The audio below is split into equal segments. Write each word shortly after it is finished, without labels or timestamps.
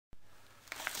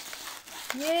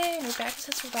Yay, new package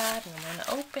has arrived. I'm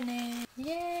gonna open it.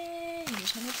 Yay,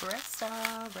 here's my new Bratz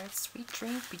doll. Bratz Sweet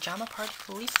Dreamz Pajama Party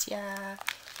Felicia.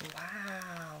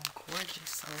 Wow,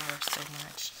 gorgeous. I love her so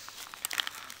much.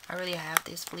 I already have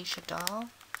this Felicia doll,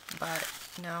 but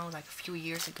you know, like a few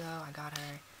years ago, I got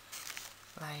her,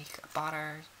 like, I bought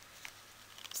her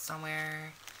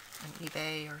somewhere on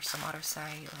eBay or some other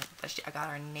site, like, but I got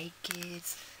her naked,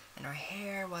 and her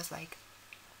hair was like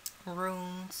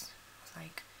ruins. It was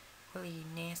like really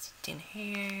nasty thin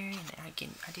hair, and I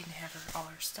didn't have all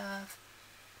her stuff.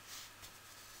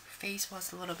 Her face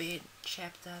was a little bit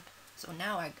chapped up, so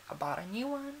now I bought a new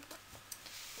one,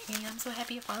 and I'm so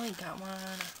happy I finally got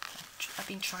one. I've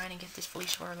been trying to get this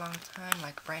Felicia for a long time,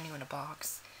 like brand new in a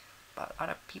box, but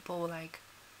other people like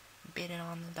bidding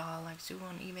on the doll, like Zoo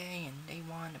on eBay, and they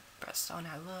won the best doll, and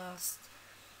I lost.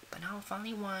 But now I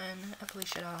finally won a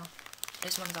Felicia doll.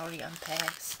 This one's already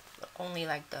unpacked, but only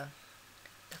like the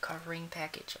covering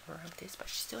package of this, but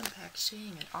she's still in the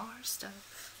packaging and all her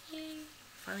stuff. Yay!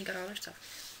 Finally got all her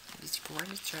stuff. This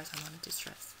gorgeous dress. I wanted this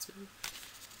dress too.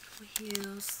 Beautiful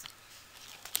heels.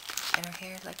 And her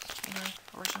hair, like, you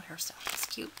know, original hairstyle. It's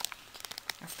cute.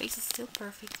 Her face is still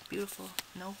perfect. Beautiful.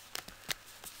 No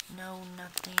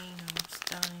nothing, no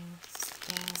stunning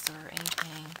things or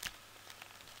anything.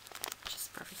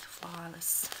 Just perfect,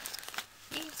 flawless.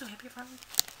 Yeah, I'm so happy I finally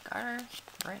got her.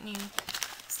 Brand new.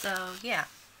 So, yeah.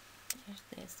 Here's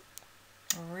this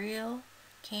real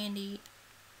candy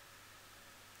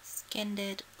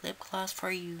skinned lip gloss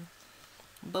for you.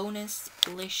 Bonus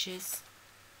delicious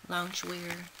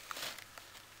loungewear.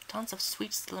 Tons of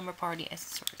sweet slumber party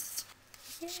accessories.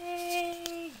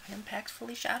 Yay! I unpacked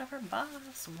Felicia out of her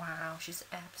box. Wow, she's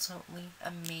absolutely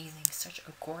amazing. Such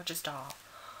a gorgeous doll.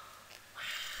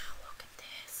 Wow, look at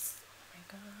this. Oh my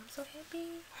god, I'm so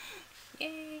happy.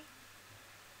 Yay!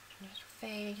 There's her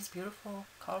face, beautiful,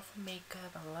 colorful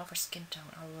makeup. I love her skin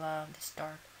tone. I love this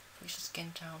dark Felicia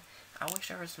skin tone. I wish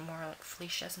there was more like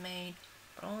Felicia's made,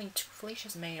 but only 2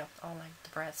 Felicia's made of all like the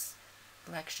Bratz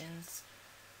collections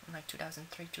from like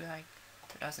 2003 to like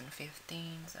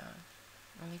 2015. So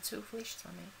only 2 Felicias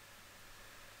were made.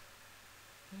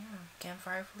 Yeah,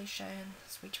 Campfire Felicia and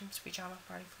Sweet Dreamz Pajama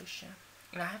Party Felicia.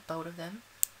 And I have both of them.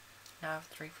 Now I have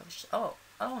 3 Felicias. Oh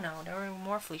no, there were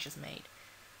more Felicias made.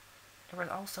 There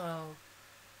were also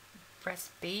Bratz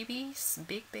babies,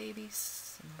 big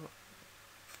babies,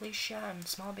 Felicia, and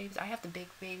small babies. I have the big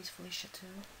babies Felicia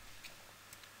too.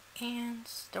 And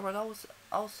there was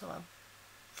also a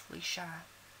Felicia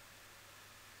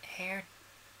head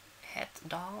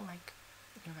doll, like,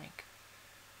 you can like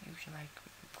usually like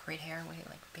great hair with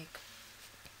like big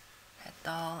head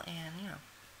doll, and you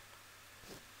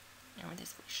know, with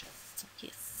this Felicia. So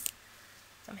yes,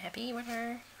 so I'm happy with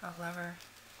her. I love her.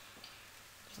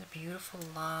 She's a beautiful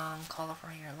long colorful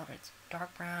hair. I love it. It's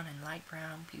dark brown and light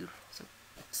brown, beautiful, so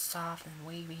soft and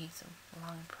wavy, so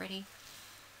long and pretty.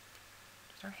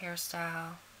 Just her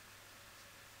hairstyle.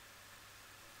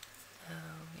 So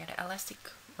yeah, the elastic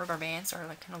rubber bands are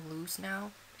like kind of loose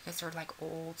now because they're like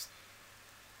old.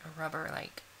 Rubber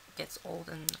like gets old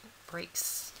and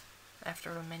breaks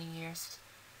after many years.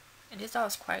 And this doll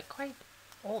is quite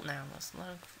old now. It was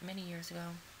many years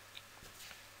ago.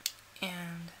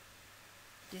 And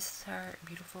this is her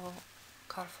beautiful,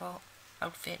 colorful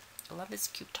outfit. I love this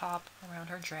cute top around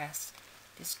her dress.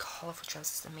 This colorful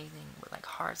dress is amazing with like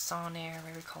hearts on there,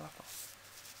 very colorful.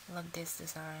 I love this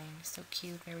design. So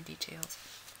cute, very detailed.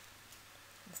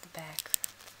 It's the back.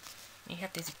 You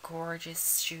have these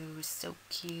gorgeous shoes, so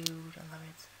cute. I love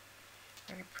it.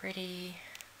 Very pretty.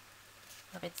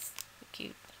 Love it. So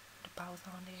cute. The bows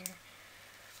on there.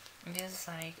 And this is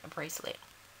like a bracelet.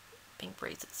 Pink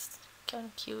bracelets. Kind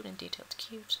of cute and detailed.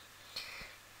 Cute.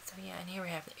 So yeah, and here we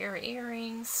have the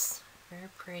earrings. Very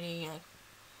pretty.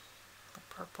 Like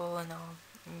purple and all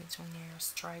in between there.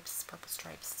 Stripes. Purple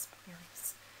stripes.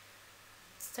 Earrings.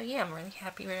 So yeah, I'm really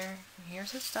happy with her. And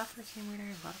here's her stuff that came with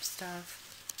her. A lot of stuff.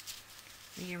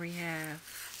 Here we have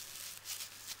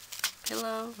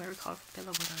pillow, very colorful pillow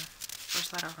with the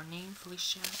first letter of her name,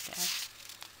 Felicia.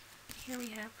 Here we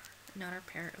have another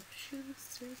pair of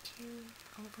shoes, very cute,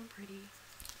 colorful, pretty,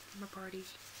 from a party.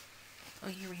 Oh,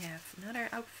 here we have another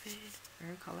outfit,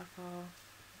 very colorful,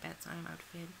 bedtime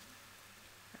outfit,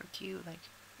 very cute, like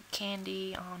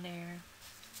candy on there,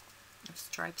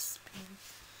 stripes, pink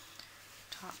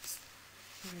tops.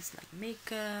 Here's like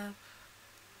makeup,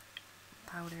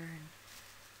 powder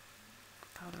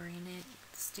in it,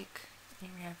 stick.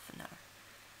 And we have another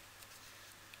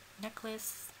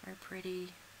necklace, very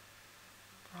pretty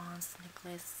bronze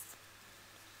necklace.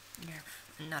 We have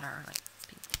another like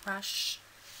pink brush.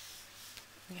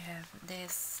 We have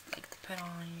this, like the put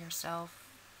on yourself,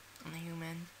 on the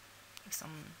human, like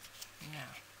some,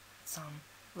 some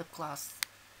lip gloss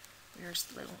for your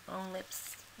little own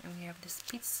lips. And we have this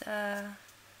pizza,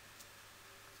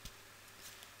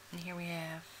 and here we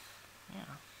have,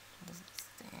 what is this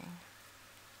thing?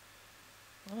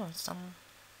 Oh, some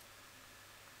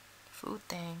food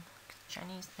thing,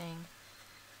 Chinese thing.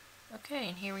 Okay,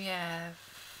 and here we have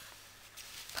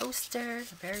poster,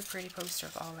 a very pretty poster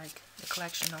of all like the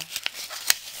collection of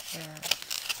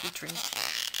Sweet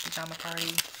Dreamz Pajama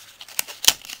Party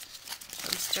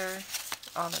poster.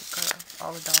 All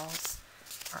the dolls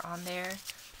are on there.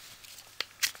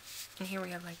 And here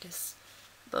we have like this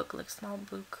book, like small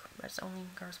book, that's only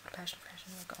girls with passion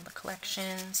fashion, like all the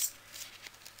collections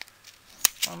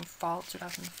from fall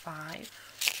 2005,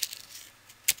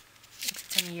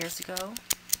 like 10 years ago.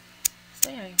 So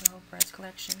yeah, you go, Bratz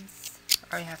collections.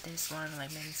 I already have this one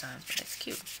like many times, but it's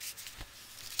cute.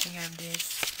 And you have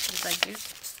this. It's like there's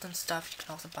some stuff you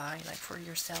can also buy like for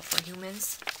yourself, for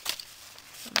humans.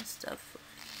 Some stuff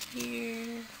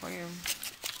here for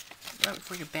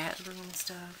your bathroom and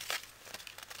stuff.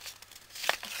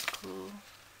 That's cool.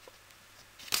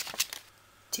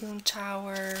 Tune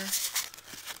tower,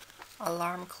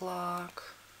 alarm clock,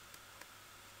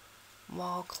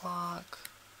 wall clock,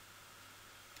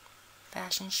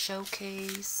 fashion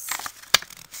showcase,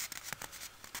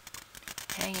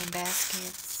 hanging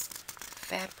baskets,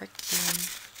 fabric bin,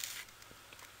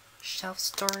 shelf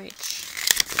storage,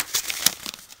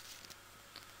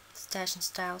 stash and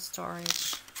style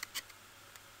storage,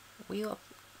 wheel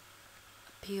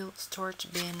appeal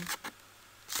storage bin,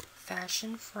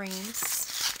 fashion frames,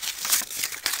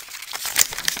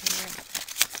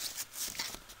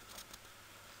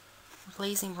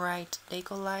 blazing bright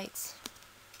deco lights,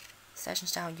 session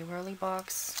style jewelry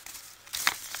box,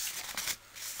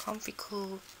 comfy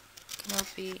cool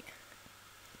canopy,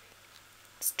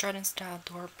 strut and style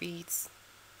door beads,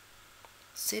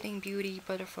 sitting beauty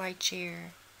butterfly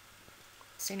chair,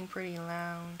 sitting pretty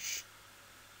lounge,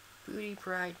 beauty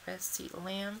bright best seat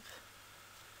lamp,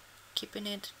 keeping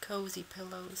it cozy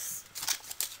pillows,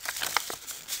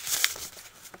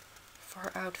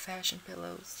 far out fashion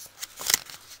pillows,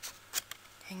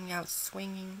 hanging out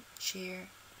swinging chair,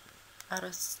 out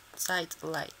of sight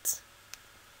light,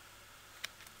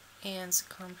 and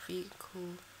comfy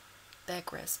cool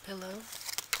backrest pillow.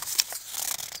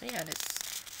 So yeah,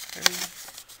 that's very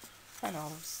fun, all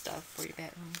this stuff for your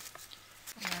bedroom.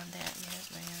 Around that, yes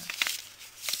ma'am.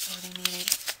 All they needed.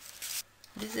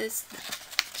 This is the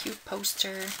cute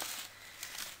poster.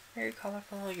 Very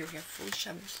colorful. You have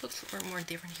Felicia. She looks a little more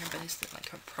different here, but it's like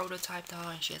her prototype doll,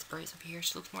 and she has braids up here.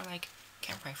 She looks more like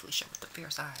Camera Felicia with the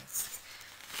fierce eyes.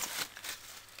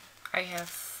 I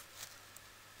have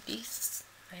these.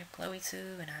 I have Chloe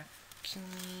too, and I have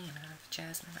Kumi, and I have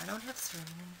Jasmine. I don't have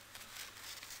Serene.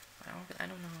 I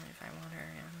don't know if I want her.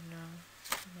 I don't know.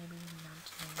 Maybe not.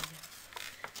 Maybe.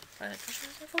 But for sure,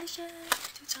 I have Felicia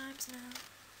 2 times now.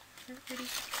 Very pretty.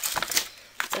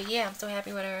 So yeah, I'm so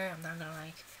happy with her. I'm not gonna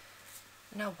like,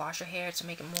 wash her hair to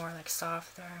make it more like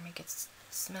softer, make it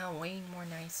smell way more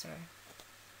nicer.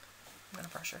 I'm gonna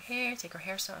brush her hair, take her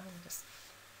hair so just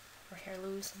her hair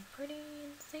loose and pretty,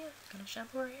 and so yeah, I'm gonna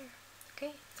shampoo her hair.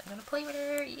 Okay, so I'm gonna play with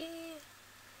her. Yeah,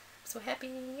 I'm so happy.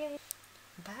 Yay.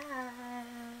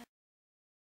 Bye.